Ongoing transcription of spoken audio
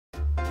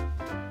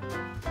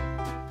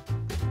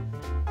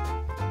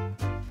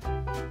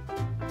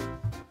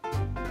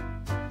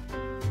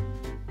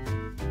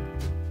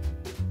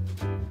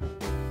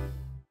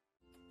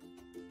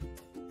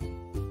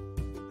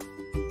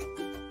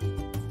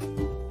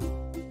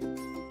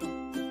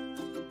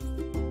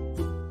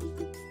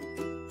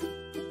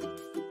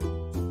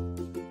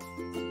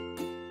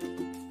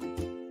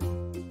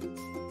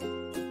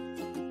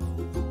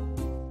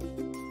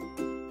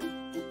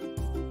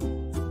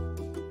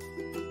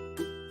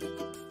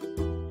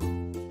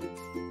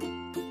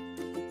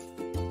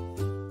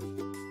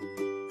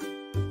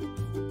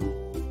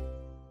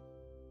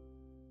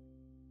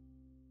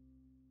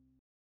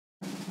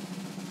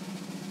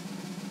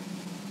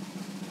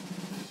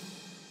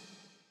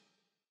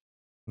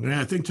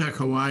Yeah, ThinkTech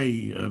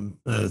Hawaii,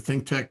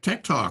 ThinkTech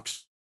Tech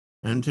Talks.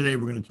 And today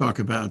we're going to talk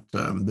about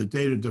the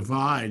data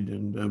divide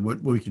and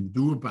what we can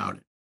do about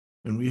it.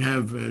 And we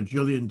have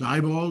Gillian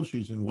Diebold.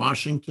 She's in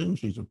Washington.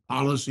 She's a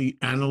policy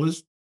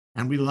analyst.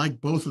 And we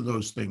like both of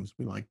those things.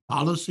 We like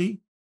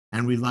policy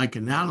and we like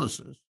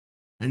analysis.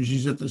 And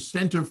she's at the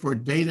Center for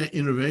Data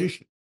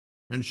Innovation.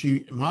 And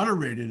she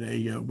moderated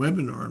a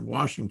webinar in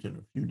Washington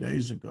a few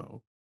days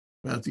ago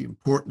about the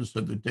importance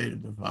of the data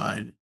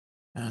divide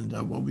and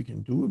what we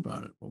can do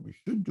about it, what we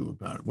should do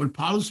about it, what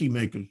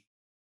policymakers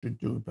should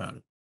do about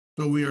it.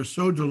 So we are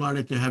so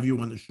delighted to have you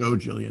on the show,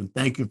 Jillian.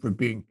 Thank you for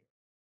being here.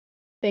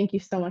 Thank you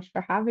so much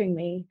for having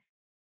me.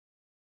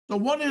 So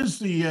what is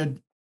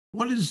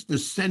the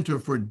Center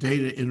for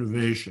Data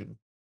Innovation?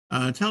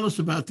 Tell us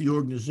about the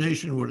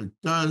organization, what it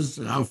does,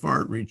 and how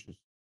far it reaches.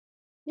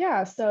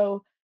 Yeah,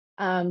 so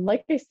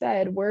like I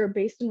said, we're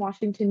based in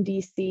Washington,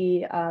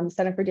 D.C.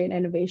 Center for Data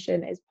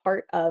Innovation is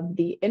part of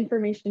the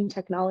Information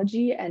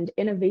Technology and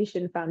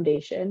Innovation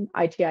Foundation,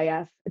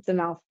 ITIF. It's a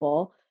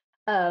mouthful.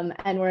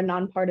 And we're a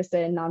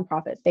nonpartisan,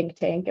 nonprofit think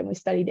tank, and we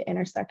study the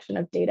intersection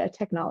of data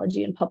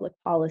technology and public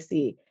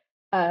policy.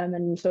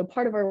 And so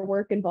part of our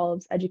work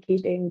involves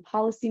educating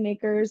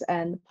policymakers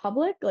and the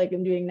public, like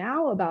I'm doing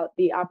now, about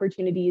the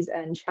opportunities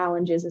and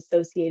challenges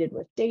associated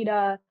with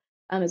data,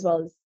 as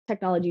well as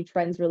technology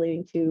trends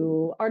relating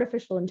to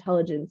artificial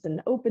intelligence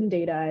and open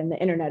data and the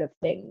Internet of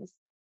Things.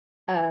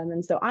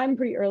 And so I'm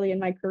pretty early in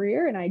my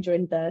career, and I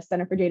joined the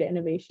Center for Data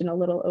Innovation a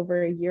little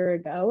over a year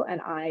ago, and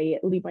I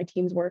lead my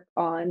team's work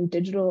on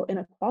digital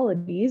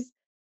inequalities.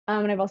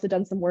 And I've also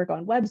done some work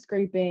on web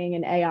scraping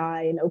and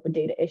AI and open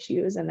data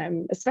issues, and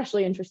I'm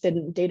especially interested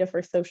in data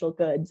for social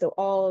good. So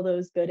all of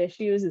those good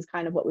issues is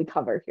kind of what we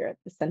cover here at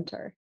the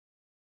center.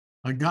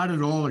 I got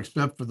it all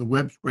except for the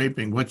web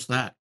scraping. What's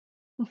that?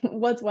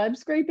 What's web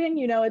scraping?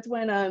 It's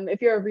when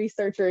if you're a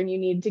researcher and you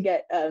need to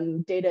get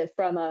data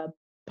from a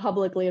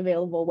publicly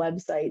available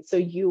website, so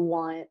you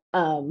want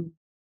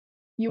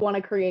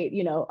to create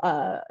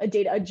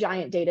a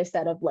giant data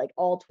set of like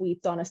all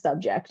tweets on a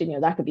subject,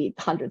 and that could be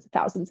hundreds of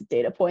thousands of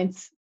data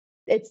points.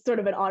 It's sort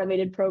of an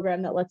automated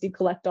program that lets you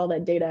collect all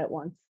that data at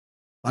once.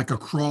 Like a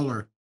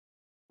crawler.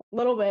 A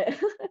little bit.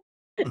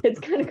 It's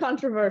kind of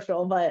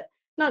controversial, but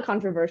not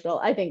controversial.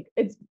 I think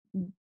it's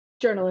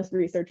journalists,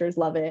 researchers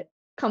love it.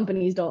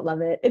 Companies don't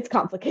love it. It's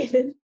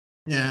complicated.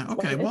 Yeah. It's why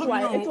Okay. it's Well,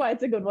 why it's why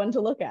it's a good one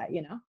to look at.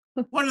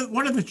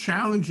 one of the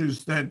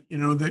challenges that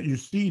that you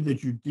see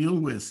that you deal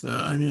with.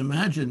 I mean,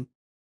 imagine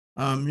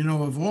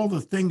of all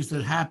the things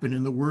that happen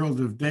in the world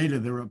of data,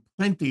 there are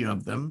plenty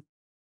of them.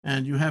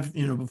 And you have,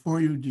 before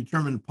you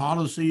determine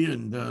policy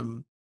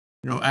and,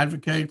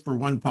 advocate for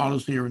one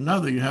policy or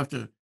another, you have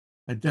to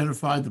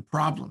identify the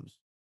problems.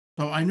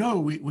 So I know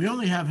we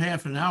only have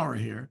half an hour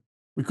here.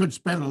 We could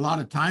spend a lot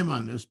of time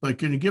on this, but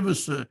can you give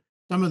us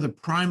some of the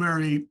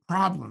primary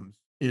problems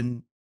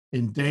in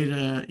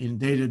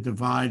data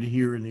divide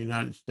here in the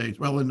United States,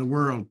 well, in the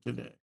world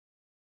today?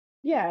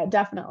 Yeah,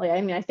 definitely. I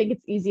mean, I think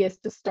it's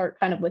easiest to start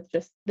kind of with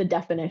just the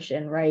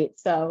definition, right?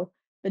 So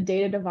the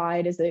data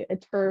divide is a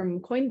term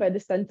coined by the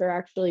center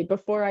actually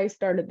before I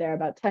started there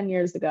about 10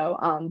 years ago.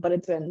 But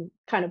it's been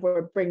kind of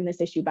we're bringing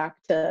this issue back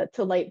to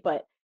light.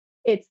 But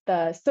it's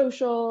the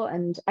social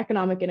and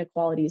economic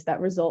inequalities that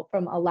result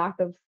from a lack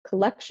of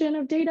collection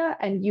of data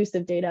and use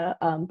of data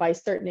by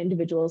certain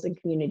individuals and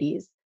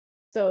communities.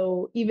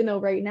 So even though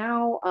right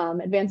now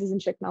advances in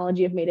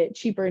technology have made it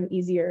cheaper and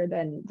easier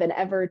than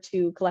ever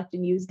to collect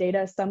and use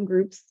data, some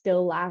groups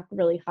still lack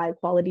really high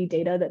quality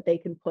data that they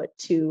can put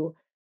to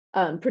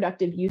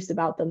productive use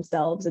about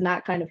themselves, and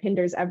that kind of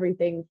hinders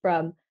everything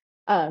from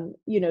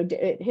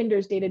it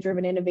hinders data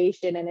driven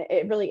innovation, and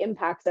it really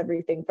impacts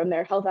everything from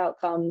their health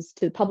outcomes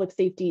to public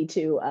safety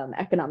to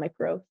economic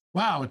growth.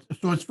 Wow.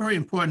 So it's very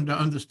important to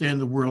understand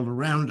the world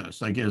around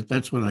us. I guess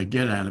that's what I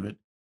get out of it.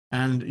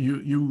 And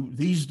you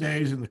these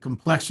days, in the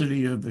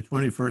complexity of the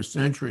 21st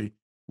century,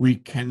 we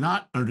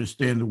cannot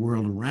understand the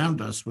world around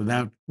us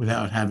without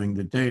having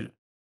the data.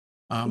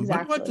 But what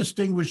Exactly.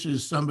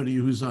 distinguishes somebody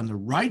who's on the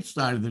right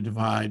side of the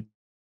divide,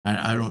 and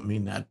I don't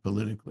mean that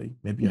politically,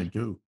 maybe I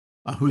do,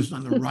 who's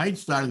on the right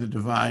side of the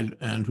divide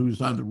and who's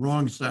on the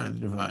wrong side of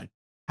the divide?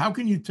 How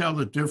can you tell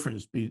the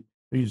difference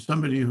between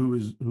somebody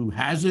who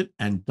has it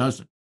and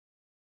doesn't?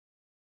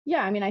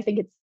 Yeah, I mean, I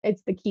think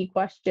it's the key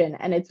question,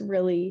 and it's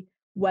really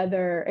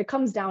whether it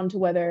comes down to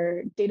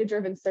whether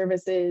data-driven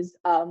services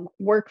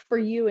work for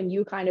you, and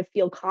you kind of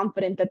feel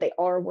confident that they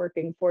are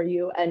working for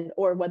you, and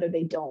or whether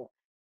they don't.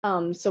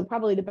 So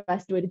probably the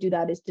best way to do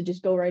that is to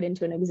just go right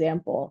into an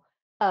example.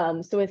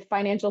 So with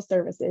financial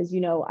services,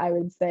 I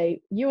would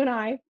say you and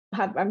I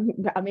have,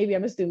 maybe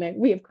I'm assuming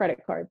we have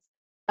credit cards.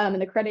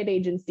 And the credit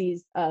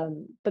agencies,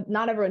 but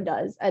not everyone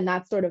does, and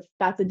that's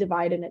a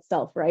divide in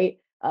itself, right?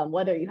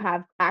 Whether you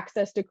have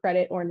access to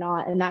credit or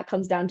not, and that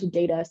comes down to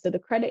data. So the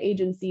credit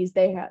agencies,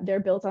 they're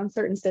built on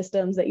certain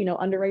systems that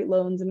underwrite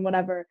loans and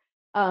whatever,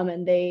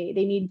 and they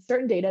need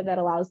certain data that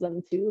allows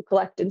them to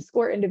collect and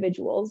score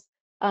individuals.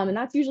 And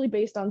that's usually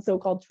based on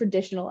so-called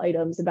traditional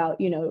items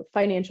about,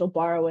 financial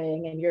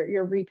borrowing and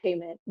your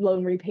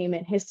loan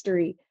repayment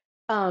history.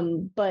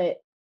 But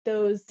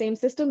those same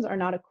systems are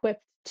not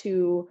equipped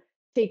to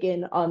take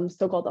in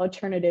so-called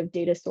alternative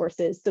data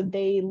sources. So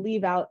they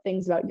leave out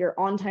things about your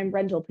on-time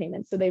rental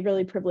payments. So they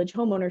really privilege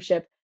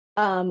homeownership,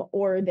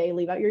 or they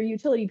leave out your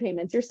utility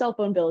payments, your cell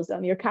phone bills,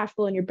 your cash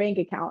flow in your bank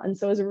account. And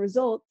so as a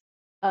result,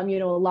 a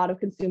lot of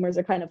consumers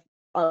are kind of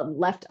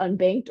left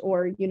unbanked,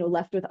 or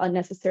left with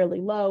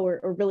unnecessarily low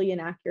or really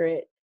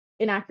inaccurate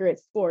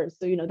scores.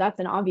 So that's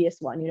an obvious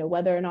one.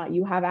 Whether or not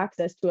you have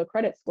access to a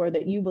credit score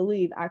that you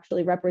believe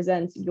actually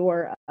represents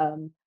your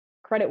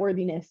credit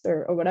worthiness,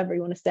 or whatever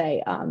you want to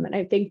say. And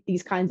I think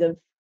these kinds of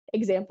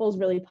examples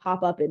really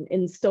pop up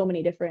in so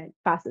many different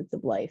facets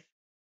of life.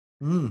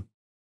 Mm.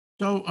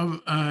 So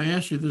I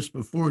asked you this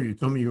before. You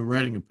told me you were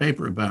writing a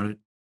paper about it.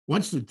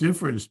 What's the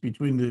difference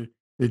between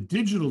the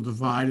digital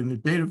divide and the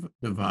data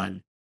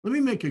divide? Let me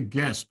make a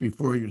guess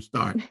before you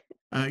start.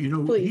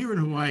 Please. Here in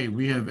Hawaii,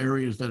 we have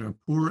areas that are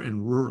poor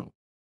and rural,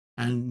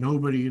 and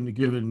nobody in the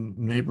given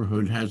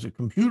neighborhood has a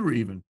computer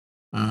even.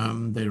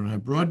 They don't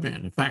have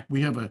broadband. In fact,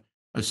 we have a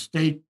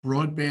state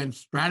broadband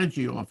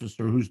strategy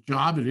officer whose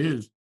job it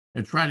is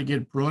to try to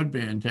get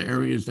broadband to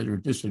areas that are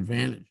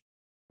disadvantaged.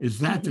 Is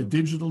that the Mhm.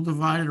 digital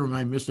divide, or am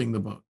I missing the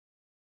boat?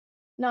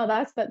 No,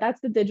 that's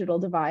the digital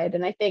divide.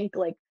 And I think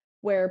like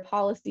where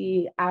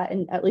policy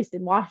at least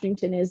in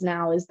Washington is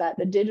now is that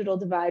the digital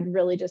divide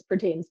really just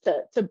pertains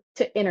to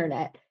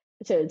internet,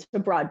 to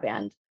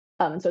broadband.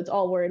 So it's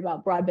all worried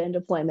about broadband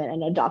deployment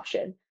and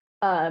adoption.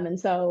 And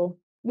so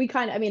we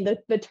kind of, I mean,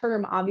 the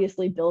term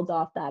obviously builds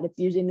off that. It's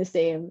using the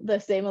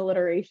same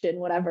alliteration,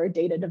 whatever,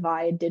 data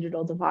divide,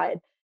 digital divide.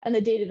 And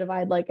the data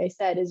divide, like I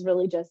said, is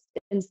really just,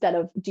 instead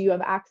of do you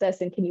have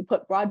access and can you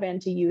put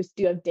broadband to use,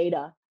 do you have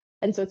data?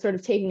 And so it's sort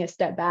of taking a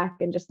step back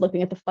and just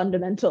looking at the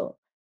fundamental,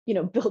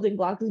 building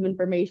blocks of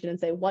information and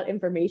say, what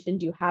information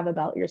do you have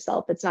about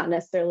yourself? It's not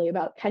necessarily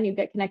about can you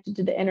get connected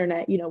to the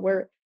internet,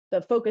 where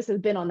the focus has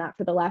been on that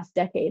for the last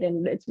decade,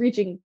 and it's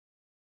reaching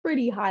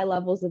pretty high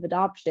levels of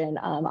adoption.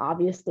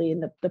 Obviously,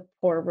 in the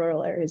poor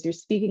rural areas you're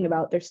speaking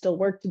about, there's still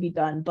work to be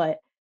done.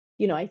 But,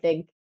 I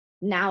think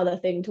now the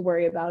thing to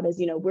worry about is,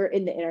 we're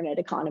in the internet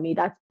economy.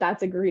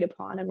 That's agreed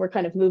upon. And we're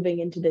kind of moving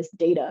into this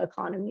data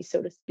economy,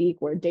 so to speak,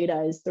 where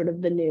data is sort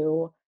of the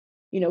new,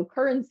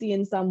 currency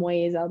in some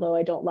ways, although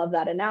I don't love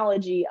that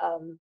analogy.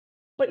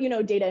 But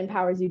data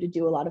empowers you to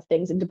do a lot of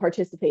things and to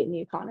participate in the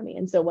economy.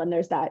 And so when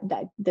there's that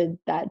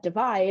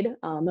divide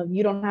of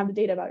you don't have the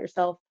data about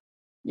yourself,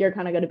 you're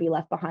kind of going to be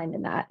left behind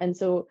in that. And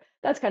so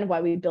that's kind of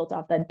why we built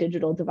off that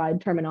digital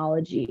divide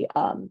terminology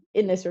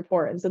in this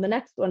report. And so the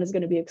next one is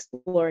going to be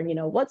exploring,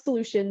 what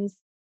solutions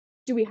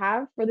do we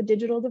have for the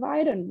digital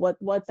divide, and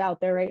what's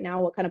out there right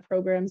now? What kind of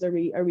programs are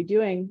we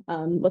doing?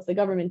 What's the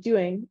government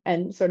doing?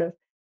 And sort of,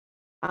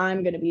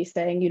 I'm going to be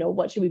saying,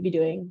 what should we be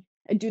doing?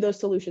 And do those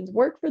solutions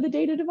work for the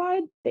data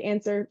divide? The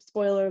answer,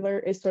 spoiler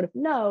alert, is sort of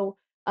no.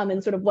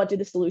 And sort of what do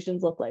the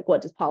solutions look like?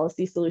 What does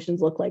policy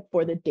solutions look like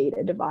for the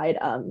data divide?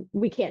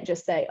 We can't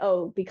just say,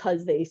 oh,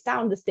 because they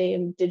sound the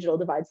same, digital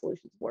divide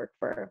solutions work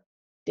for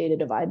data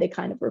divide. They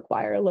kind of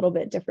require a little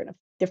bit different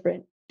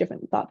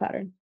thought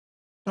pattern.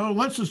 So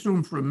let's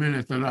assume for a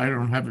minute that I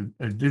don't have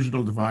a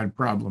digital divide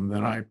problem,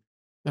 that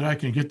I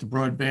can get the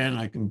broadband,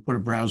 I can put a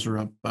browser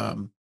up,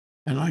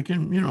 and I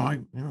can,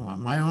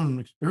 my own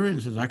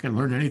experience is I can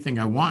learn anything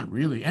I want,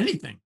 really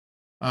anything,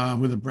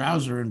 with a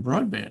browser and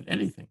broadband,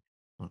 anything.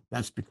 Well,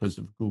 that's because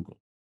of Google.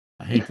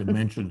 I hate to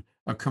mention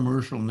a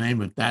commercial name,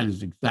 but that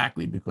is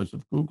exactly because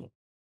of Google.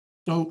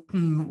 So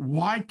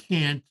why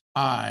can't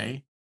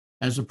I,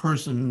 as a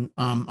person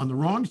on the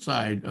wrong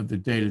side of the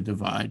data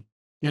divide,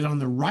 get on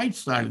the right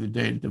side of the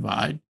data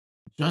divide,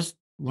 just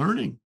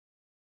learning,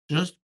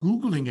 just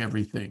Googling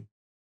everything,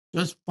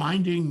 just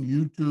finding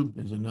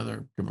YouTube is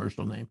another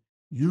commercial name,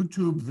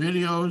 YouTube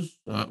videos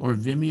or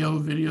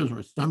Vimeo videos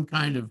or some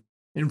kind of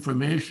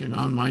information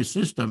on my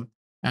system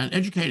and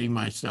educating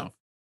myself.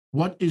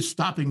 What is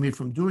stopping me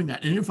from doing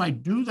that? And if I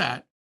do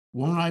that,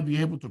 won't I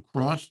be able to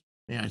cross?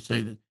 May I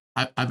say that?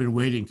 I've been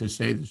waiting to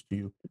say this to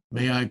you.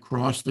 May I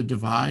cross the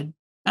divide?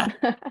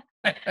 I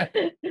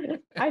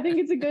think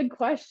it's a good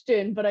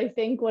question, but I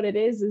think what it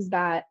is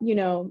that,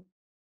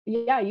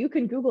 yeah, you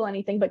can Google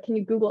anything, but can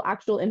you Google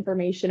actual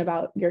information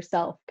about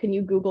yourself? Can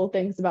you Google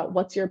things about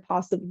what's your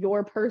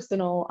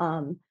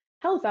personal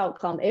health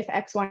outcome if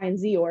X, Y, and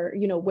Z, or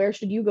where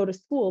should you go to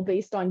school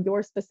based on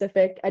your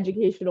specific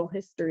educational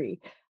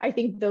history? I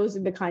think those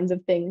are the kinds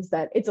of things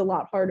that it's a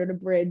lot harder to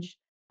bridge.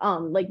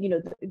 Like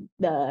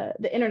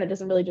the internet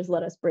doesn't really just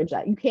let us bridge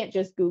that. You can't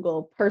just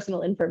Google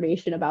personal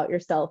information about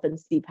yourself and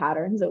see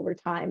patterns over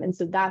time. And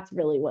so that's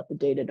really what the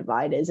data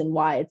divide is, and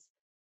why it's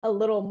a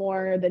little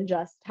more than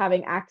just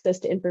having access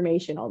to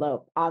information,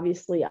 although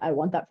obviously I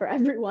want that for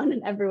everyone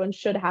and everyone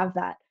should have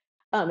that.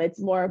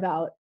 It's more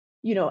about,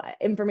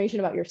 information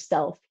about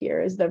yourself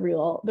here is the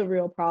real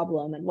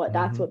problem, and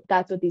that's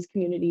Mhm. what these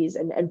communities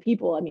and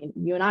people, I mean,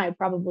 you and I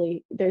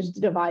probably, there's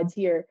divides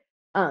here,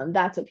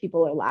 That's what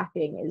people are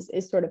lacking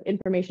is sort of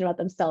information about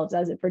themselves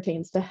as it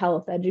pertains to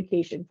health,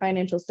 education,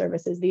 financial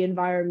services, the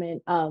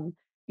environment.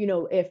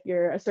 If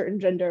you're a certain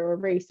gender or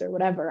race or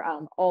whatever,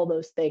 all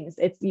those things.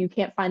 You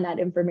can't find that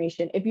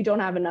information if you don't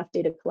have enough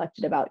data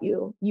collected about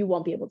you. You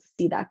won't be able to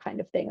see that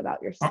kind of thing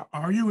about yourself.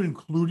 Are you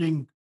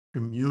including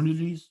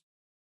communities?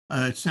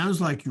 It sounds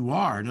like you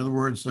are. In other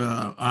words,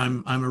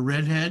 I'm a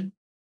redhead.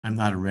 I'm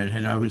not a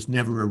redhead. I was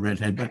never a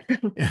redhead,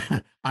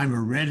 but I'm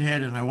a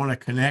redhead, and I want to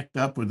connect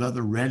up with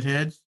other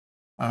redheads.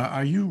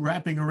 Are you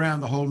wrapping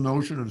around the whole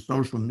notion of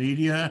social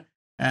media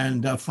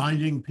and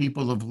finding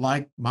people of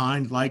like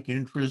mind, like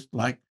interest,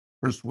 like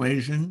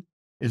persuasion?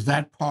 Is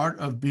that part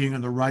of being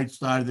on the right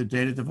side of the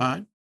data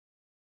divide?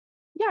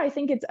 Yeah, I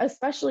think it's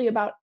especially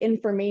about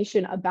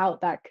information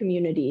about that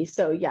community.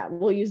 So yeah,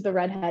 we'll use the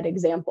redhead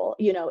example.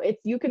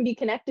 It's you can be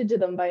connected to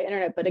them by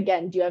internet, but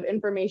again, do you have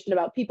information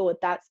about people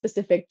with that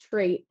specific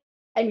trait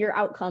and your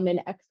outcome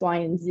in X, Y,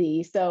 and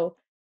Z? So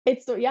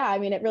yeah, I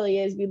mean, it really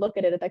is. We look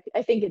at it.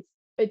 I think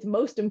it's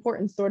most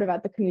important sort of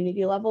at the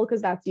community level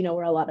because that's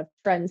where a lot of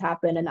trends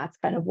happen, and that's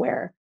kind of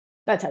where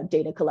that's how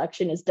data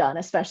collection is done,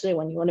 especially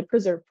when you want to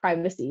preserve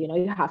privacy.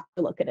 You have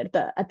to look at it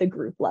at the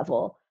group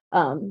level.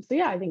 So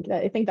yeah, I think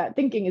that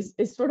thinking is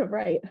sort of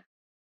right.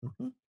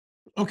 Mhm.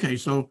 Okay,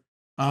 so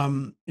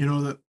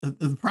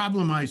the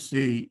problem I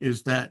see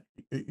is that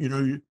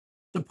you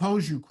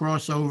suppose you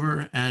cross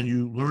over and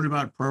you learn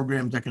about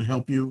programs that can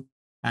help you,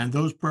 and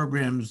those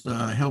programs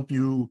help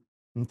you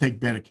take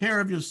better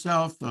care of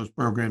yourself. Those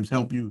programs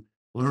help you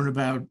learn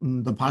about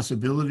the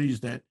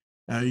possibilities that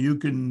you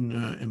can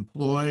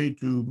employ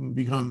to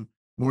become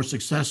more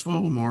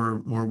successful,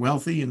 more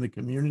wealthy in the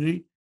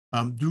community,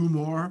 do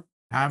more,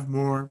 have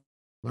more,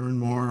 learn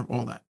more,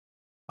 all that.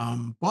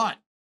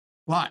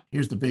 But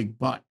here's the big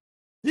but.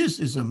 This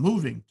is a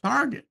moving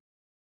target.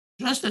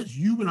 Just as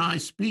you and I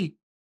speak,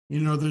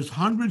 there's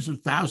hundreds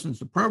of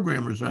thousands of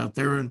programmers out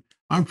there and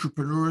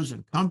entrepreneurs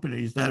and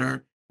companies that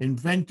are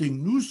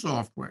inventing new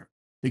software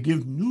to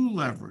give new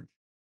leverage,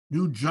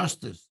 new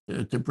justice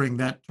to bring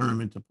that term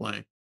into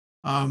play.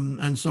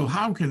 And so,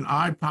 how can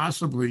I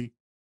possibly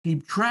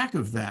keep track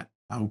of that?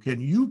 How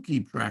can you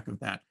keep track of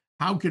that?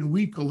 How can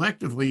we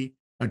collectively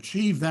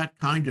achieve that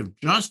kind of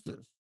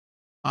justice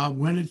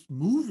when it's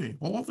moving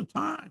all the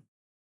time?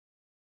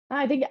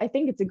 I think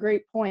it's a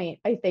great point.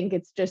 I think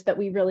it's just that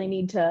we really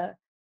need to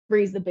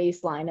raise the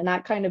baseline, and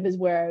that kind of is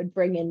where I would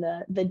bring in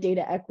the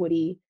data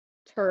equity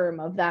term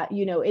of that.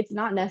 It's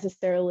not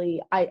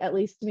necessarily, at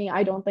least to me,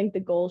 I don't think the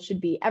goal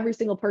should be every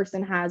single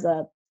person has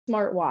a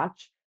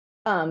smartwatch.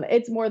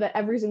 It's more that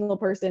every single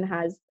person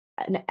has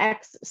an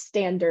X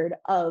standard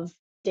of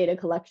data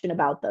collection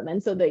about them.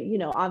 And so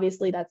that,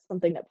 obviously that's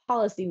something that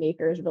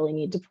policymakers really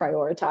need to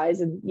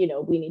prioritize. And,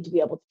 we need to be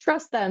able to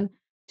trust them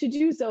to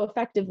do so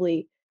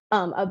effectively,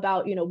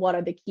 about what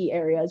are the key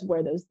areas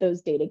where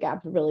those data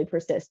gaps really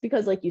persist,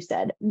 because like you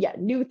said, yeah,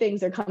 new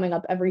things are coming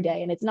up every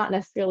day, and it's not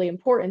necessarily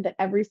important that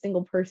every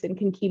single person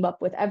can keep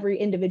up with every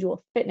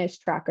individual fitness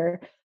tracker,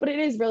 but it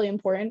is really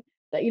important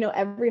that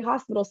every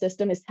hospital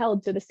system is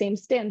held to the same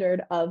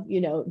standard of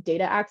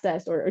data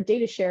access, or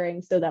data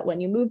sharing, so that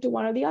when you move to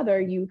one or the other,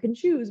 you can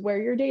choose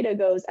where your data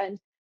goes, and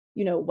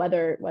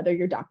whether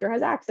your doctor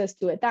has access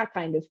to it, that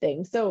kind of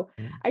thing. So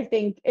Mm. I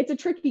think it's a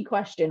tricky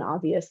question,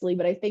 obviously,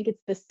 but I think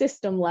it's the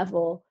system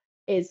level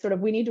is sort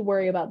of, we need to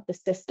worry about the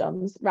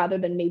systems rather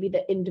than maybe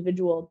the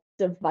individual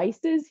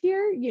devices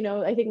here.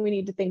 I think we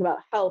need to think about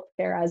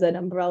healthcare as an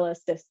umbrella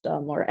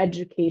system, or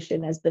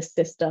education as the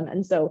system.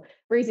 And so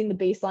raising the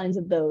baselines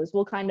of those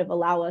will kind of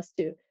allow it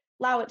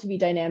to be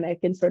dynamic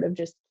and sort of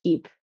just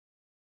keep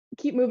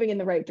moving in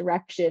the right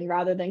direction,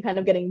 rather than kind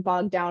of getting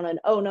bogged down on,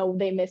 oh no,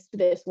 they missed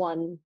this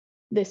one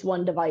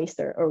device,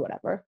 or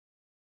whatever.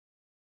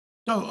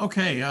 So,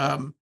 okay,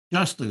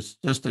 justice,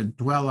 just to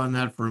dwell on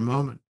that for a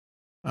moment.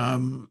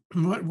 How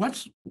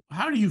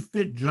do you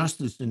fit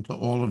justice into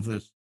all of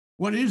this?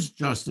 What is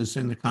justice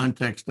in the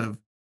context of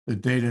the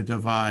data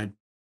divide?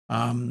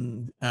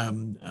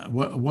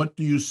 What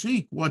do you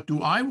seek? What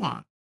do I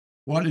want?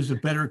 What is a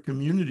better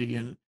community,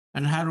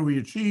 and how do we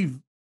achieve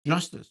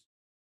justice?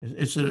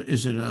 Is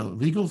it a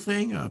legal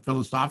thing, a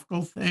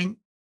philosophical thing,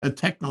 a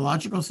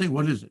technological thing?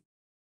 What is it?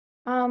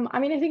 I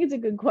mean, I think it's a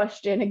good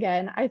question.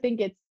 Again, I think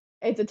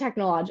it's a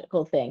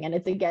technological thing, and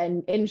it's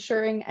again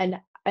ensuring,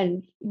 and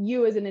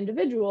you as an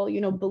individual,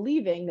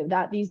 believing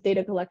that these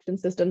data collection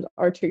systems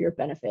are to your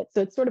benefit.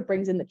 So it sort of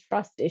brings in the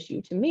trust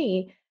issue to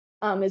me,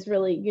 is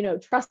really,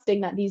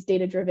 trusting that these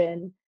data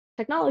driven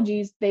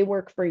technologies, they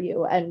work for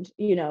you. And,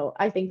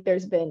 I think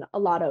there's been a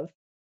lot of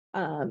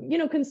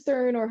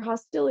concern or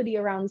hostility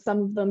around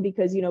some of them,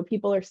 because,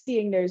 people are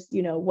seeing there's,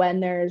 when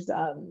there's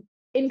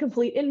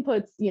incomplete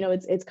inputs,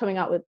 it's coming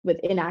out with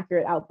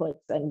inaccurate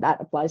outputs, and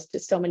that applies to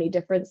so many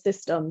different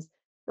systems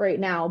right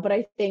now. But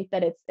I think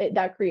that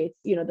that creates,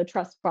 the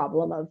trust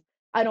problem of,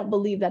 I don't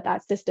believe that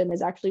that system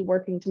is actually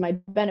working to my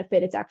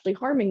benefit. It's actually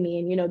harming me,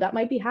 and that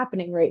might be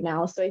happening right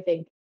now. So I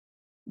think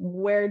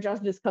where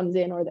justice comes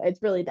in, or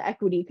it's really the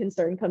equity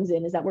concern comes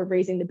in, is that we're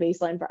raising the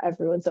baseline for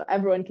everyone, so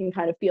everyone can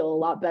kind of feel a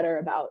lot better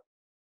about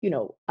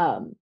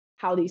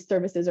how these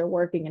services are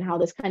working and how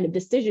this kind of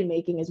decision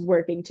making is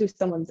working to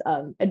someone's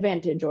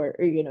advantage, or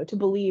to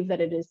believe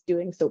that it is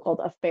doing so-called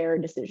a fair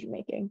decision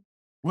making.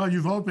 Well,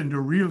 you've opened a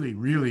really,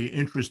 really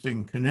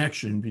interesting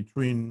connection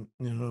between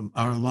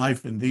our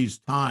life in these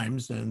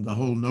times and the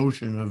whole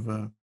notion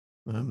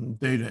of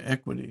data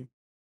equity.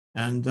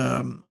 And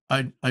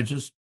I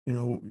just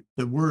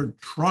the word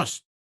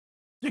trust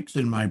sticks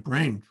in my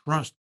brain.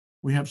 Trust.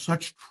 We have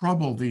such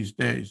trouble these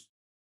days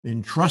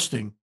in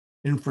trusting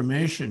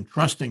information,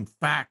 trusting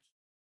facts,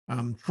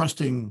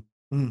 trusting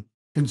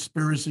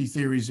conspiracy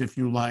theories, if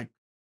you like,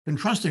 and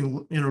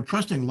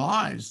trusting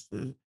lies.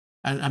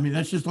 And I mean,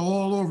 that's just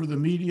all over the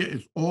media.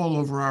 It's all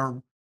over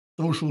our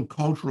social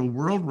cultural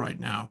world right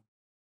now.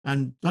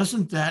 And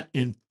doesn't that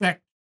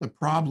infect the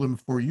problem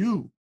for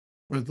you,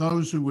 for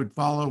those who would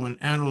follow and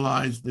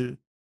analyze the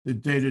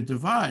data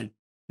divide?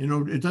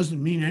 It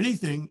doesn't mean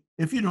anything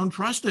if you don't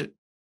trust it.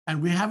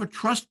 And we have a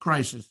trust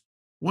crisis.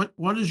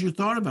 What is your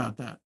thought about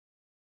that?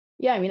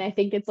 Yeah, I mean, I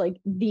think it's like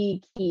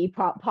the key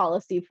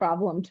policy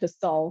problem to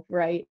solve,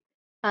 right?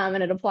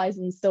 And it applies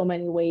in so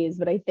many ways,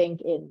 but I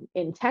think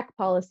in tech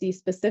policy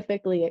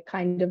specifically, it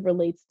kind of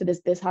relates to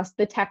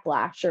the tech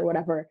lash, or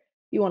whatever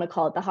you want to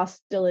call it, the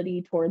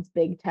hostility towards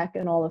big tech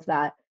and all of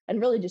that, and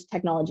really just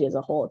technology as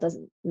a whole. It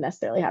doesn't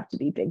necessarily have to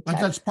be big But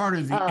tech. that's part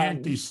of the Um,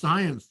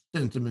 anti-science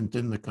sentiment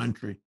in the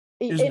country,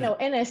 isn't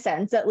it? in a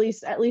sense, at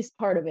least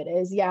part of it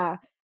is, yeah.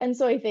 And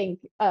so I think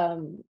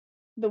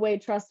the way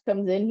trust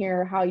comes in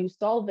here, how you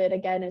solve it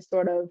again, is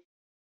sort of,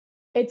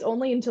 it's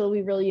only until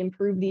we really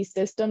improve these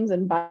systems,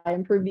 and by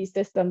improve these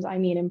systems, I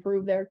mean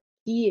improve their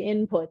key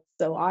inputs.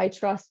 So I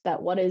trust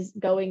that what is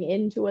going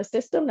into a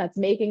system that's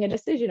making a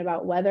decision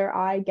about whether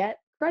I get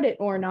credit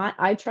or not,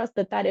 I trust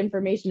that that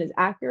information is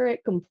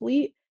accurate,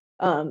 complete,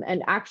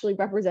 and actually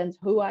represents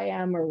who I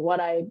am, or what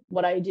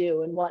I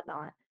do and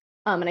whatnot.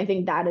 And I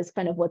think that is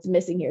kind of what's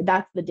missing here.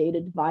 That's the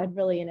data divide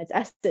really in its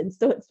essence.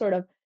 So it's sort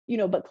of,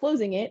 but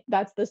closing it,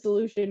 that's the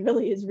solution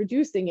really, is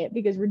reducing it,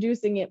 because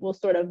reducing it will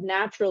sort of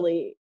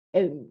naturally,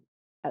 and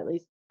at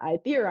least I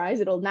theorize,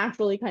 it'll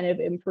naturally kind of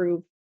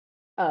improve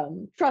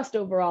trust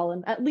overall,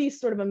 and at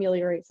least sort of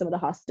ameliorate some of the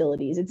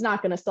hostilities. It's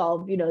not going to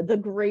solve, the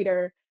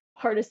greater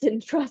partisan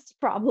trust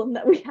problem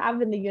that we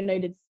have in the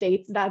United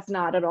States. That's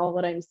not at all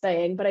what I'm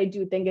saying, but I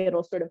do think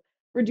it'll sort of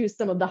reduce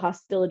some of the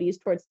hostilities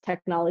towards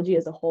technology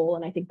as a whole,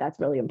 and I think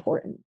that's really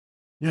important.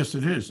 Yes,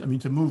 it is. I mean,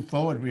 to move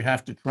forward, we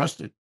have to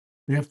trust it.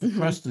 We have to Hmm.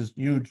 trust this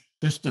huge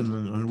system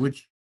on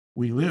which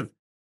we live.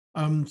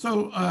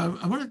 So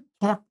I want to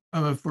talk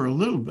for a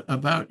little bit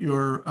about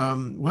your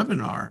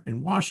webinar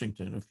in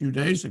Washington a few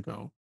days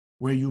ago,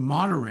 where you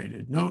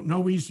moderated.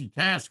 No easy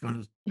task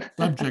on a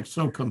subject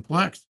so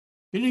complex.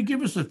 Can you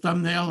give us a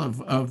thumbnail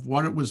of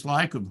what it was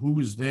like, of who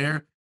was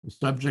there, the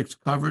subjects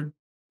covered?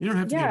 You don't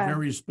have to get Yeah.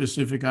 very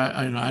specific.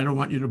 I don't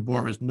want you to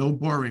bore us. No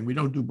boring. We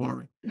don't do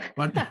boring.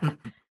 But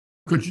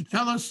could you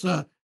tell us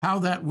how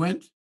that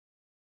went?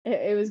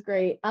 It was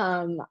great.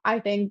 I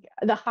think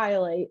the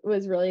highlight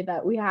was really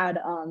that we had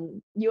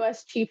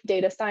US Chief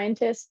Data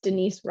Scientist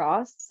Denise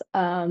Ross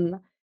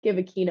give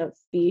a keynote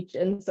speech.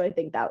 And so I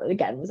think that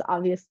again was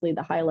obviously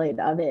the highlight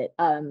of it.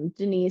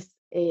 Denise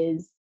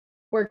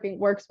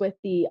works with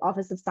the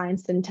Office of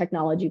Science and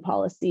Technology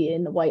Policy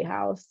in the White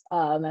House.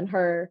 And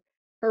her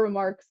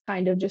remarks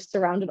kind of just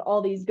surrounded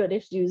all these good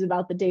issues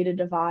about the data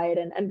divide,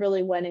 and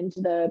really went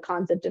into the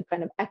concept of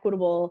kind of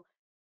equitable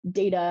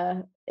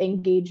data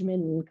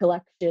engagement and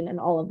collection and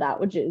all of that,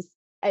 which is,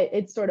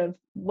 it's sort of,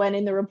 when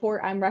in the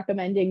report I'm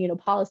recommending,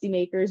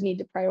 policymakers need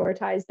to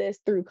prioritize this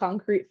through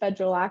concrete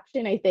federal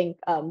action. I think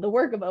the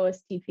work of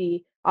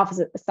OSTP,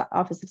 Office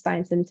of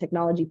Science and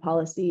Technology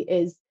Policy,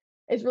 is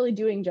really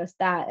doing just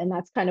that. And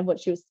that's kind of what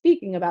she was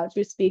speaking about.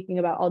 She was speaking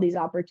about all these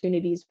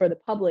opportunities for the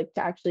public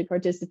to actually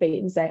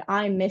participate and say,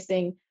 I'm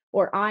missing,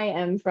 or I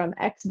am from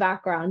X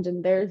background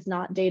and there's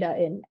not data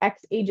in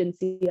X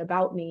agency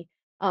about me.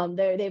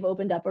 They've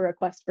opened up a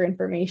request for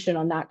information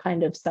on that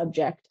kind of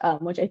subject,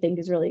 which I think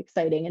is really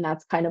exciting. And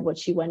that's kind of what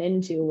she went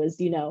into,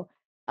 was,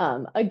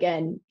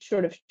 again,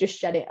 sort of just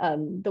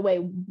shedding the way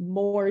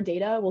more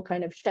data will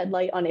kind of shed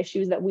light on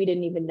issues that we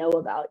didn't even know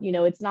about.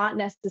 It's not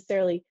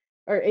necessarily,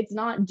 or it's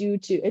not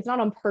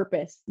on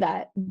purpose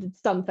that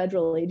some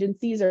federal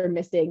agencies are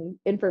missing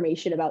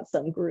information about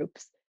some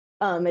groups.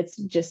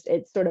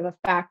 It's sort of a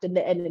fact.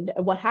 And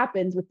what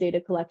happens with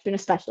data collection,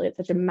 especially at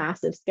such a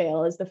massive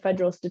scale as the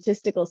federal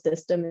statistical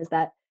system, is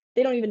that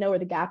they don't even know where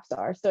the gaps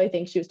are. So I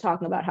think she was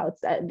talking about how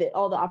it's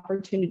all the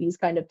opportunities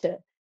kind of to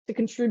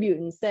contribute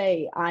and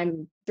say,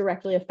 I'm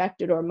directly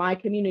affected, or my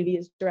community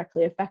is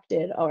directly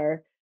affected,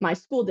 or my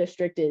school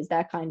district is,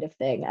 that kind of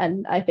thing.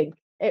 And I think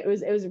it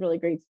was a really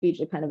great speech.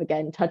 It kind of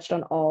again touched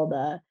on all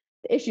the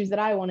issues that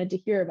I wanted to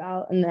hear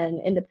about. And then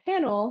in the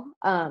panel,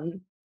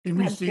 Can I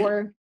we had see it?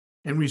 four.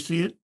 Can we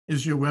see it?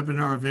 Is your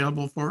webinar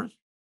available for us?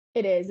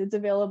 It is. It's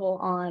available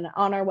on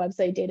our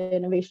website,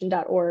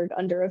 datainnovation.org,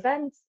 under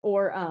events,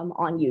 or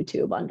on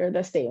YouTube under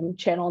the same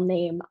channel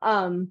name.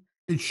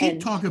 Did she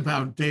And talk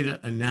about data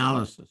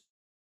analysis?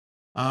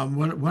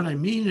 What I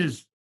mean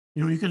is,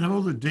 You can have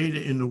all the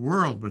data in the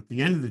world, but at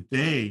the end of the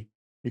day,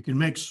 you can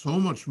make so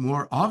much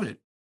more of it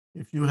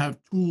if you have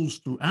tools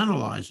to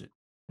analyze it.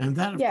 And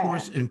that, of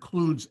course, Yeah,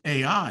 includes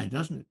AI,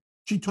 doesn't it?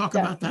 She talk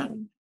about that?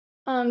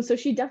 definitely. So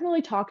she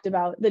definitely talked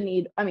about the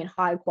need, I mean,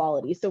 high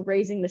quality. So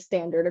raising the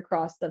standard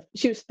across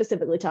she was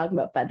specifically talking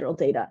about federal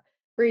data,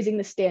 raising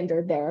the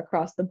standard there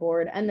across the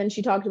board. And then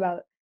she talked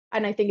about,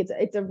 and I think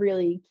it's a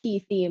really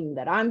key theme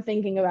that I'm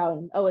thinking about,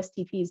 and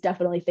OSTP is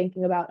definitely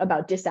thinking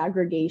about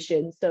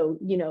disaggregation. So,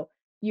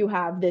 you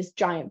have this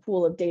giant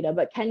pool of data,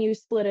 but can you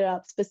split it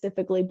up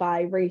specifically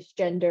by race,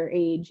 gender,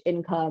 age,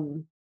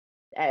 income,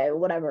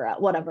 whatever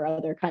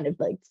other kind of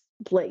like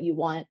split you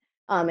want,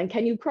 and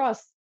can you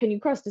cross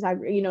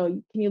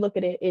disaggregate, can you look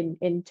at it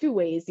in two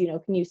ways,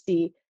 can you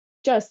see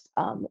just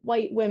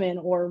white women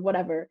or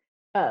whatever.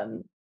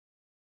 Um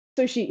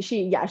so she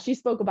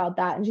spoke about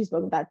that, and she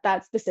spoke about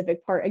that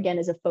specific part again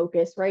as a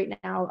focus right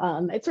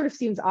now. It sort of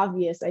seems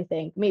obvious, I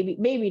think,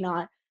 maybe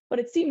not, but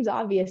it seems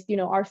obvious,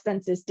 our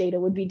census data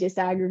would be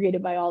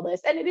disaggregated by all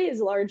this, and it is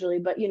largely,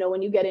 but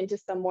when you get into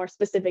some more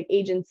specific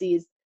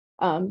agencies,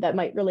 that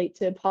might relate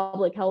to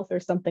public health or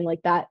something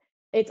like that,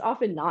 it's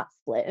often not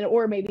split,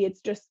 or maybe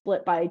it's just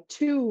split by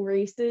two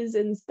races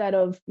instead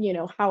of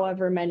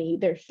however many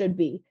there should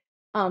be.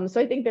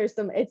 So I think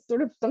it's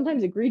sort of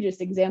sometimes egregious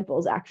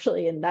examples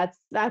actually, and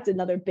that's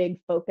another big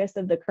focus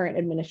of the current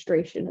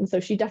administration. And so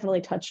she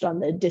definitely touched on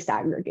the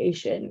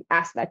disaggregation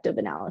aspect of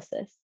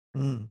analysis.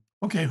 Mm.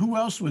 Okay, who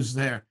else was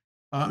there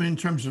in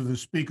terms of the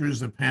speakers,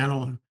 the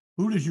panel?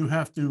 Who did you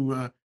have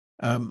to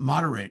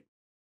moderate?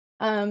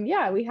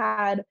 Yeah, we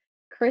had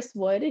Chris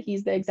Wood.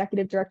 He's the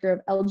executive director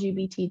of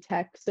LGBT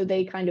tech. So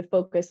they kind of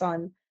focus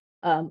on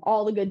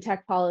all the good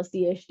tech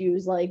policy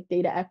issues like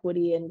data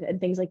equity and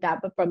things like that,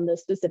 but from the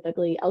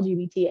specifically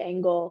LGBT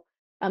angle.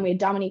 We had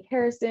Dominique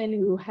Harrison,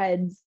 who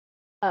heads,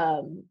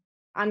 um,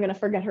 I'm going to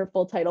forget her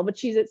full title, but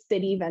she's at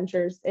Citi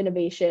Ventures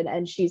Innovation,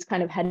 and she's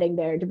kind of heading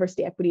their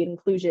diversity, equity, and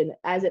inclusion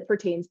as it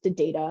pertains to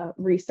data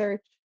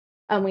research.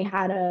 We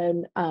had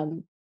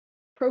an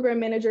program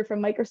manager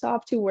from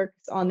Microsoft who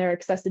works on their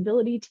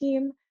accessibility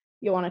team,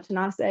 Ioana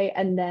Tanase.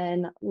 And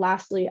then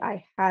lastly,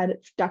 I had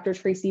Dr.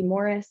 Tracy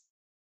Morris,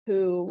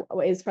 who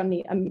is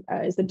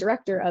the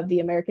director of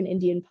the American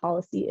Indian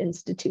Policy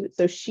Institute.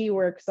 So she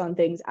works on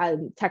things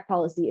on tech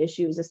policy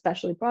issues,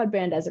 especially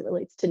broadband as it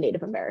relates to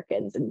Native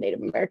Americans and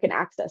Native American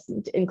access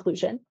and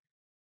inclusion.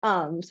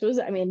 So it was,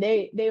 I mean,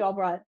 they all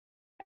brought,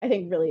 I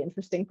think, really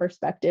interesting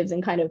perspectives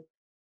and kind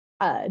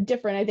of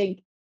different. I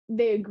think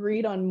they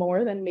agreed on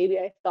more than maybe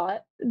I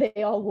thought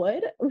they all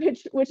would,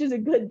 which is a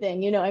good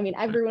thing. I mean,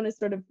 everyone is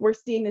sort of, we're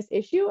seeing this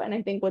issue, and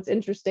I think what's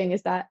interesting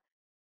is that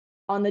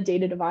on the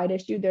data divide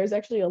issue, there's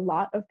actually a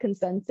lot of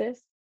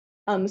consensus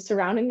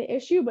surrounding the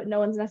issue, but no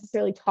one's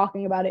necessarily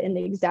talking about it in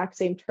the exact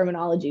same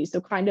terminology.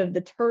 So kind of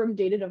the term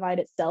data divide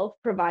itself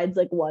provides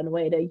like one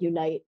way to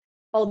unite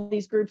all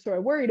these groups who are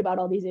worried about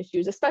all these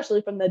issues,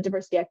 especially from the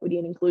diversity, equity,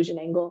 and inclusion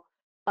angle,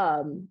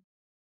 um,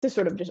 to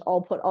sort of just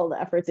all put all the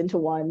efforts into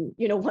one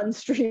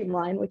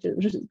streamline, which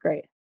is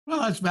great. Well,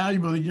 that's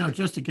valuable,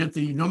 just to get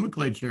the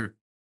nomenclature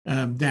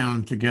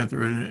down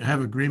together and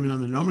have agreement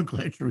on the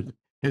nomenclature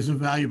is a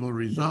valuable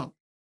result.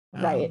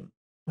 Right.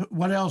 Um,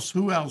 what else?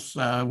 Who else?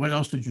 What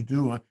else did you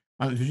do?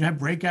 Did you have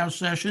breakout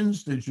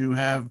sessions? Did you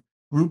have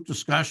group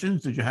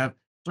discussions? Did you have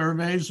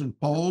surveys and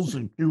polls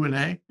and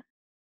Q&A?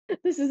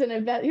 This is an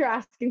event, you're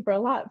asking for a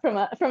lot from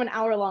an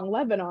hour long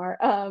webinar.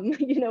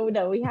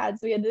 No, we had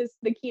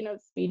the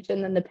keynote speech,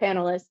 and then the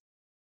panelists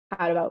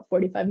had about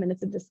 45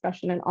 minutes of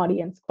discussion and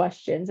audience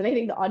questions. And I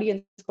think the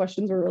audience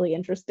questions were really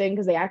interesting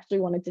because they actually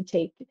wanted to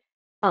take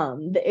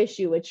the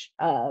issue, which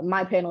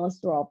my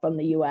panelists were all from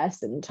the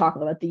US and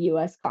talking about the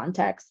US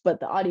context, but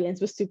the audience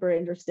was super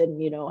interested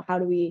in, how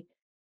do we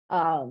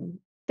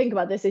think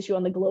about this issue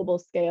on the global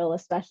scale,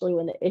 especially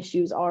when the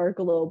issues are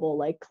global,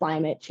 like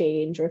climate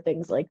change or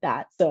things like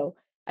that. So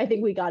I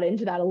think we got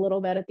into that a little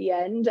bit at the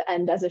end.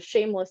 And as a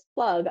shameless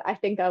plug, I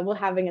think we're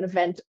having an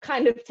event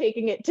kind of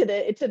taking it to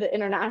the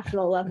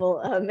international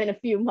level in a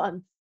few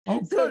months.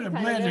 Oh, So good. it's I'm kind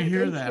of glad to an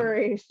hear that.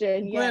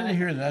 inspiration, I'm glad to yeah,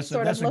 hear that.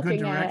 sort of That's a good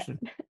looking at, direction.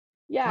 Go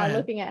yeah, ahead.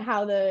 looking at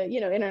how the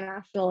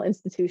international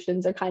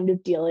institutions are kind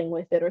of dealing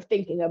with it or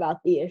thinking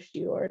about the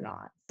issue or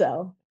not.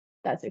 So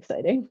that's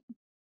exciting.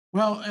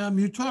 Well,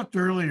 you talked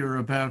earlier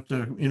about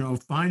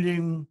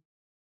finding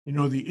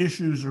the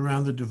issues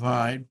around the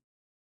divide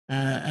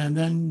and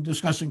then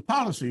discussing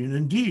policy. And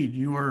indeed,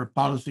 you are a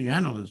policy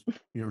analyst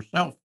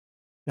yourself.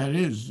 That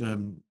is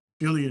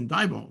Gillian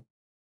Diebold,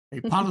 a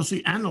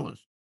policy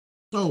analyst.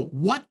 So,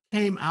 what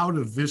came out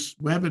of this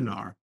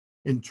webinar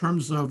in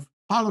terms of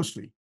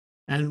policy?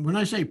 And when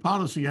I say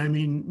policy, I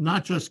mean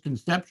not just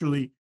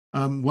conceptually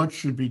what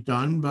should be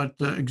done, but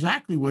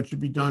exactly what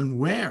should be done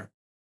where.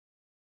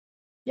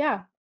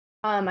 Yeah.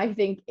 I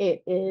think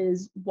it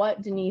is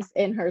what Denise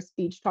in her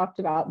speech talked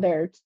about.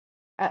 There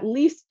at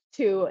least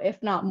two,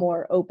 if not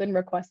more, open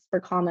requests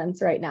for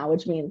comments right now,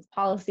 which means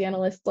policy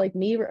analysts like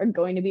me are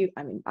going to be,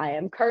 I mean, I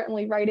am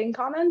currently writing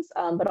comments,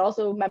 but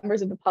also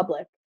members of the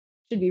public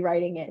should be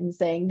writing it and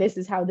saying, this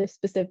is how this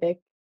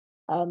specific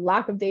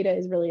lack of data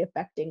is really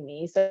affecting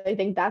me. So I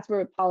think that's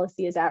where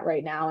policy is at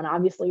right now. And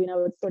obviously,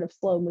 it's sort of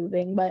slow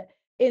moving, but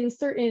in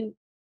certain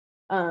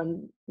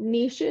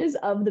niches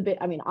of the bit,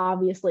 I mean,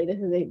 obviously, this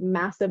is a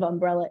massive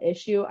umbrella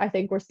issue. I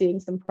think we're seeing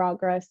some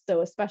progress.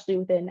 So especially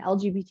within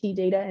LGBT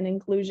data and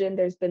inclusion,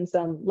 there's been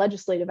some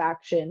legislative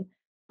action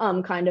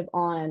kind of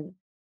on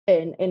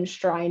in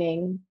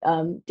enshrining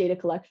data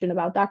collection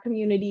about that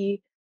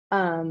community.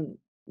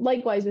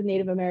 Likewise with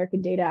Native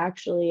American data,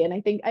 actually. And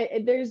I think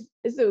there's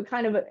so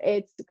kind of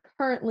it's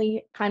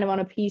currently kind of on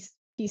a piece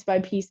by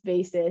piece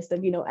basis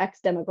of X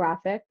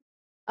demographic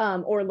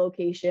or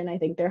location. I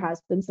think there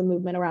has been some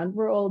movement around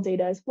rural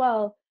data as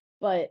well,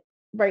 but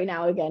right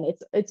now, again,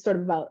 it's sort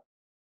of about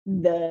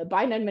the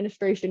Biden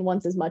administration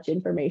wants as much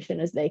information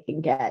as they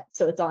can get.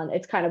 So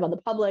it's kind of on the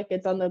public,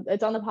 it's on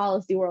the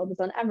policy world,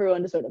 it's on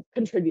everyone to sort of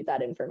contribute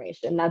that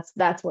information.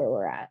 That's where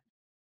we're at.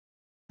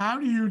 How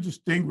do you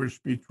distinguish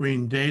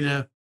between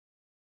data,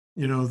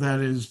 that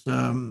is,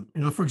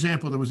 for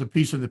example, there was a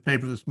piece in the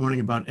paper this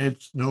morning about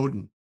Ed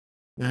Snowden,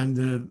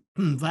 and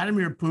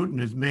Vladimir Putin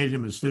has made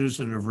him a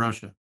citizen of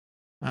Russia.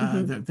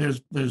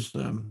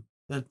 Mhm.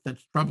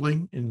 That's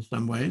troubling in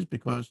some ways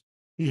because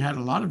he had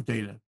a lot of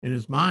data in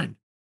his mind.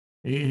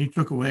 He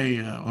took away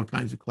all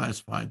kinds of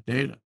classified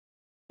data,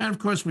 and of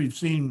course, we've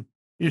seen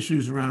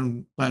issues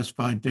around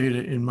classified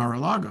data in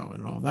Mar-a-Lago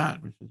and all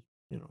that, which is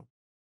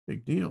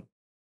big deal.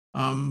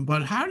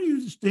 But how do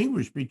you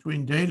distinguish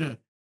between data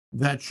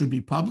that should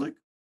be public,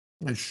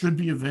 that should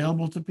be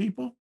available to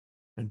people,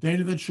 and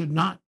data that should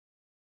not?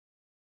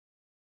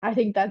 I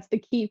think that's the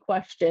key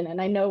question.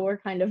 And I know we're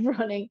kind of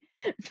running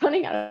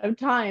out of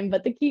time,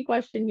 but the key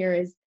question here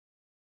is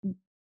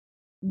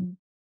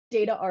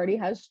data already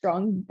has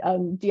strong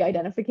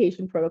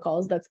de-identification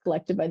protocols that's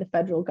collected by the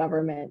federal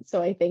government.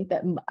 So I think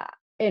that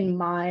in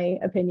my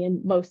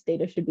opinion, most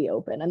data should be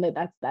open. And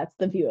that's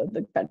the view of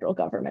the federal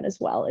government as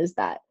well, is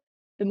that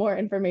the more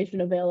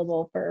information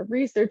available for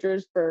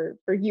researchers, for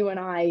you and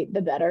I,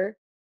 the better.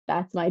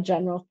 That's my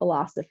general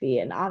philosophy.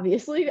 And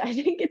obviously I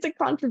think it's a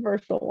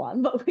controversial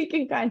one, but we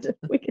can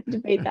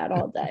debate that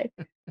all day.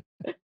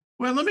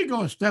 Well, let me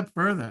go a step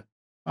further.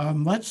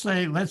 Let's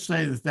say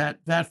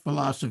that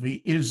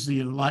philosophy is the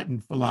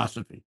enlightened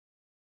philosophy,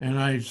 and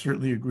I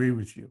certainly agree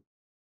with you.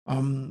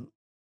 Um,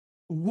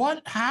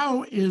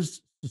 how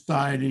is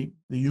society,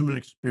 the human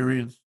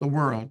experience, the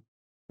world,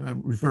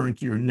 referring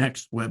to your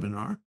next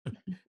webinar,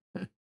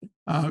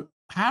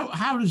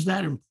 how does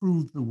that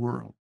improve the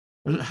world?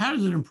 How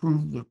does it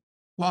improve the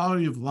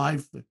quality of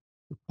life, the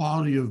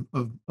quality of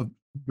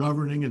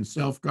governing and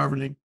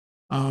self-governing,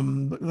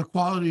 the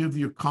quality of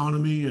the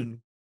economy, and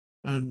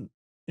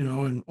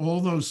and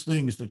all those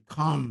things that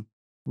come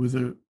with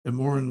a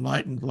more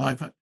enlightened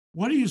life?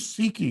 What are you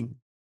seeking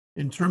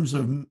in terms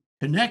of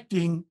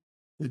connecting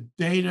the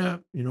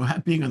data,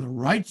 being on the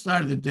right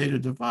side of the data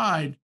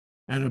divide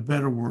and a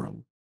better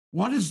world?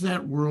 What is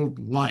that world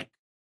like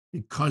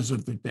because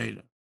of the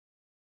data?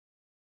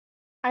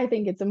 I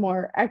think it's a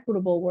more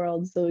equitable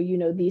world. So,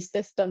 these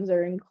systems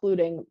are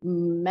including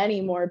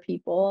many more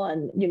people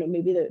and,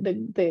 maybe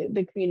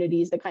the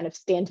communities that kind of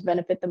stand to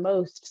benefit the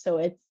most. So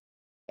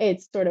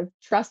it's sort of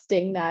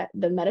trusting that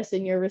the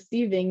medicine you're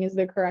receiving is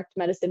the correct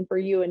medicine for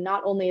you. And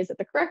not only is it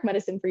the correct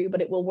medicine for you,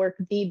 but it will work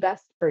the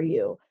best for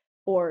you.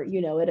 Or,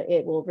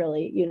 it will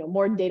really,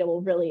 more data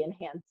will really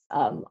enhance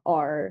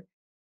our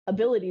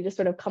ability to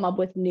sort of come up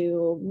with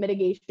new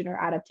mitigation or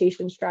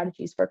adaptation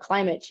strategies for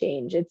climate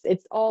change.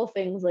 It's all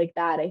things like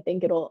that. I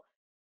think it'll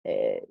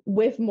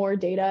with more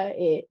data,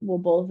 it will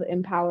both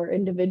empower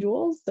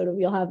individuals, so that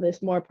we'll have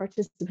this more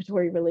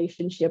participatory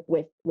relationship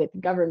with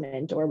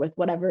government or with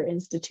whatever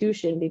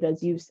institution,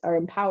 because you are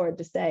empowered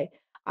to say,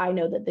 I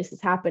know that this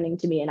is happening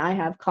to me and I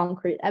have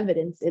concrete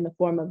evidence in the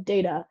form of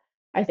data.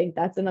 I think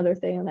that's another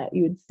thing that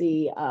you would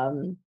see.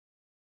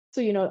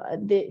 So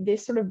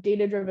this sort of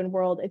data driven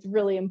world, it's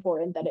really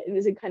important that it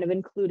is kind of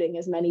including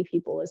as many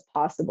people as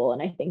possible.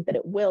 And I think that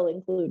it will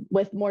include,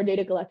 with more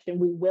data collection,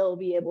 we will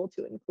be able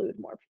to include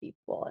more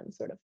people. And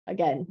sort of,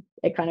 again,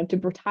 it kind of, to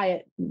tie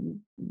it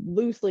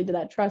loosely to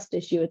that trust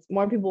issue, it's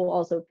more people will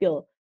also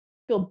feel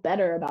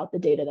better about the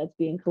data that's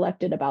being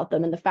collected about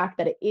them, and the fact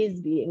that it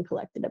is being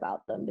collected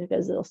about them,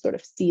 because they'll sort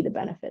of see the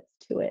benefits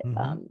to it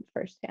Mhm.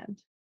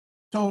 firsthand.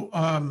 So,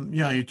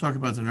 yeah, you talk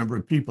about the number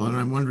of people, and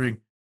I'm wondering,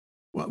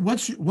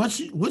 what's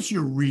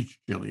your reach,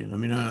 Gillian? I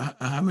mean,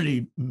 how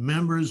many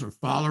members or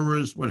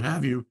followers, what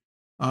have you,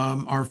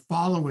 are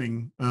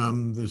following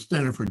the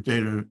Center for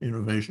Data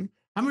Innovation?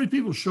 How many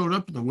people showed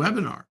up at the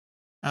webinar,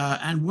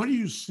 and what do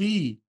you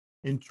see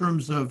in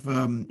terms of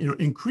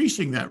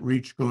increasing that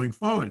reach going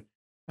forward,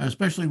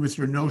 especially with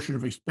your notion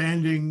of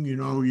expanding,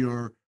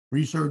 your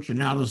research,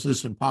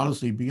 analysis, and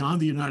policy beyond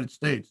the United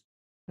States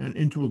and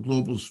into a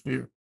global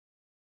sphere?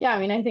 Yeah, I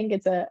mean, I think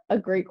it's a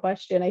great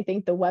question. I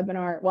think the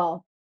webinar,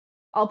 well,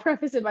 I'll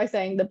preface it by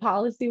saying the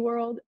policy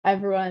world,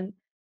 everyone,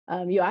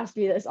 you asked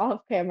me this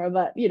off camera,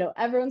 but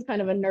everyone's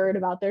kind of a nerd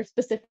about their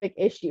specific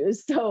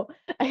issues. So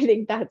I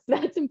think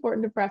that's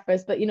important to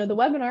preface. But the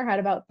webinar had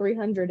about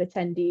 300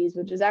 attendees,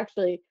 which is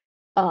actually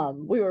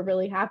we were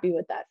really happy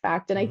with that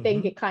fact. And I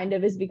think Hmm. it kind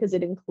of is because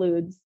it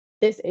includes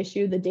this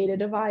issue. The data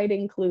divide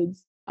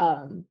includes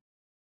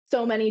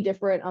so many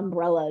different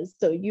umbrellas.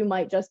 So you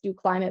might just do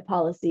climate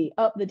policy.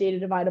 Oh, the data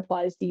divide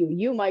applies to you.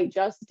 You might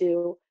just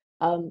do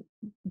um,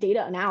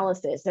 data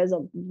analysis as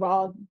a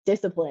raw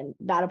discipline.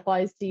 That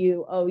applies to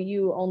you. Oh,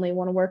 you only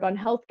want to work on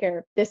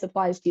healthcare. This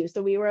applies to you.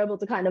 So we were able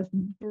to kind of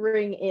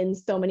bring in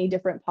so many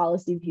different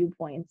policy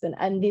viewpoints.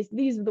 And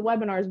these are the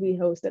webinars we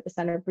host at the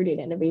Center for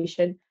Data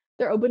Innovation.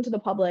 They're open to the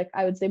public,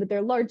 I would say, but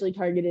they're largely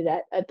targeted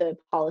at the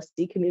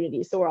policy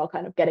community. So we're all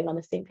kind of getting on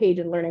the same page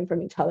and learning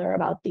from each other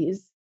about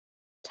these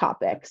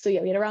topics. So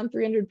yeah, we had around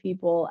 300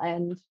 people.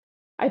 And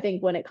I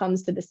think when it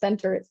comes to the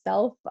center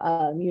itself,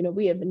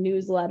 we have a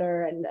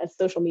newsletter and a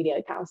social media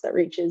accounts that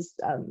reaches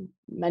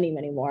many,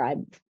 many more.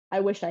 I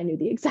wish I knew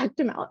the exact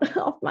amount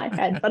off my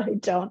head, but I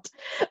don't.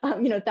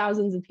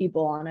 Thousands of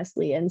people,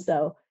 honestly. And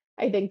so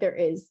I think there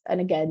is,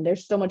 and again,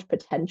 there's so much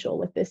potential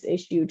with this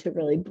issue to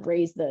really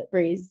raise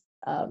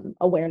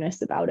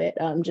awareness about it,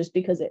 just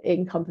because it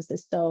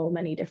encompasses so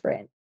many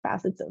different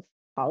facets of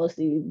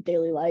policy,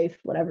 daily life,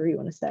 whatever you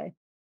want to say.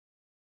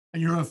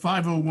 And you're a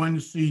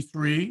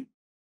 501c3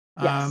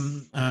 Yes.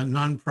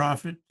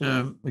 nonprofit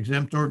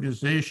exempt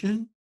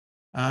organization,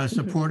 Mhm.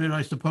 supported,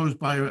 I suppose,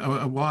 by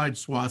a wide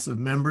swath of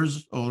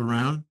members all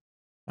around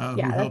Yeah,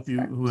 that's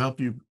correct. who help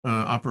you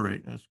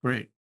operate. That's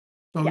great.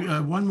 So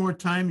Yeah, one more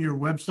time, your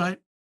website.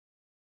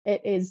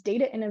 it is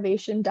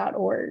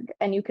datainnovation.org,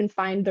 and you can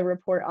find the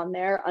report on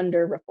there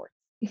under reports.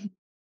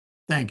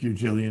 Thank you,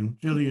 Gillian.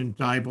 Gillian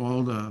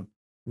Diebold,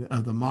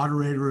 the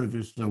moderator of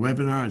this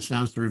webinar. It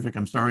sounds terrific.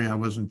 I'm sorry I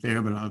wasn't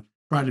there, but I'll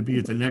try to be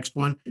at the next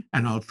one,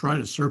 and I'll try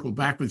to circle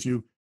back with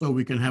you so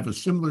we can have a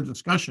similar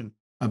discussion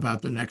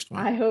about the next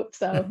one. I hope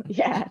so.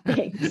 Yeah,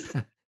 thanks.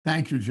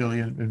 Thank you,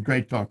 Gillian. Been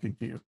great talking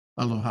to you.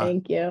 Aloha.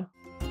 Thank you.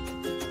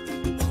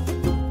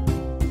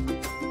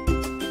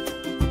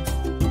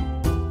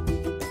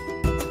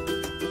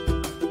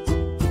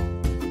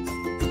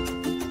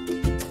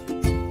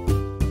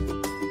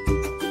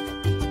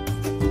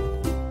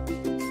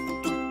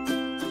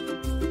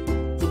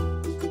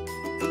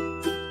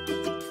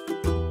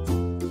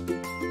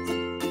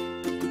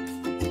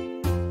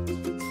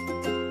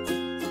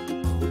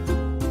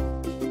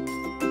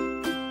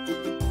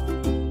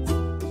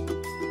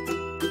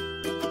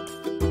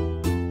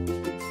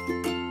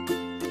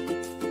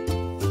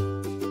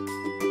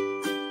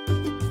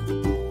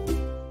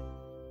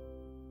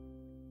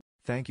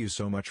 Thank you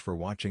so much for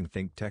watching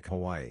ThinkTech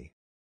Hawaii.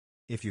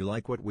 If you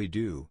like what we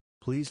do,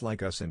 please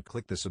like us and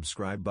click the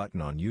subscribe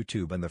button on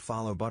YouTube and the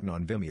follow button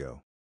on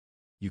Vimeo.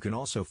 You can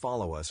also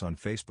follow us on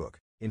Facebook,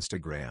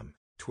 Instagram,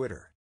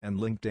 Twitter, and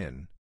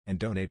LinkedIn, and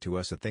donate to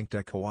us at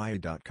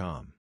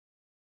thinktechhawaii.com.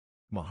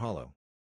 Mahalo.